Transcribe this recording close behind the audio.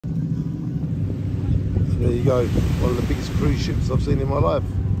There you go, one of the biggest cruise ships I've seen in my life.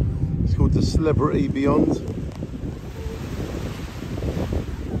 It's called the Celebrity Beyond.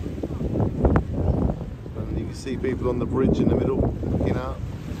 And you can see people on the bridge in the middle looking out.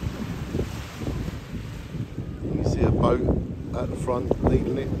 You can see a boat at the front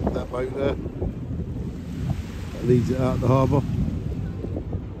leading it, that boat there. That leads it out the harbour.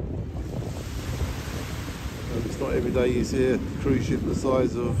 And it's not every day you see a cruise ship the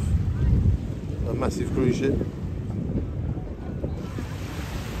size of a massive cruise ship.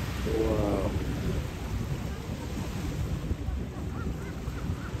 Wow.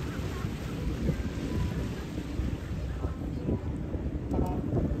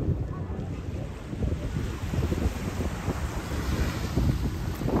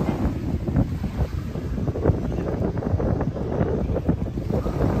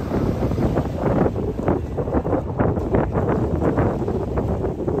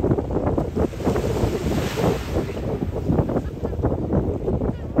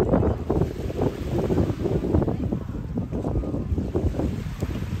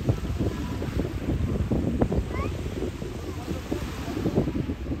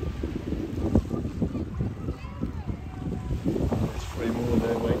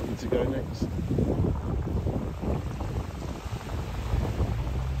 To go next.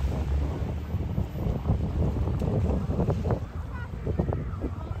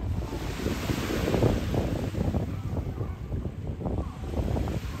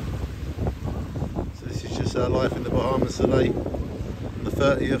 So this is just our life in the Bahamas today, on the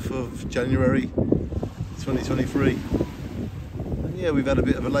 30th of January 2023. And yeah, we've had a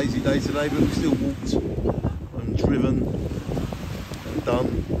bit of a lazy day today, but we've still walked and driven and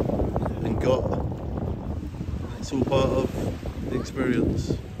done and got. It's all part of the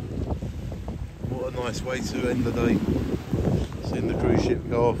experience. What a nice way to end the day, seeing the cruise ship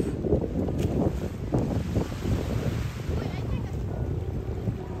go off.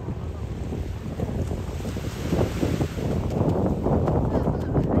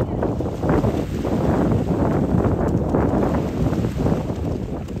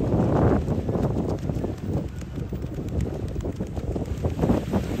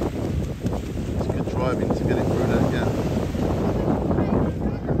 Driving to get it through that gap.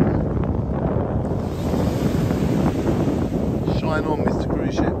 Shine on, Mr.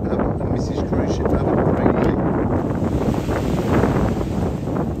 Cruise Ship, and Mrs. Cruise Ship.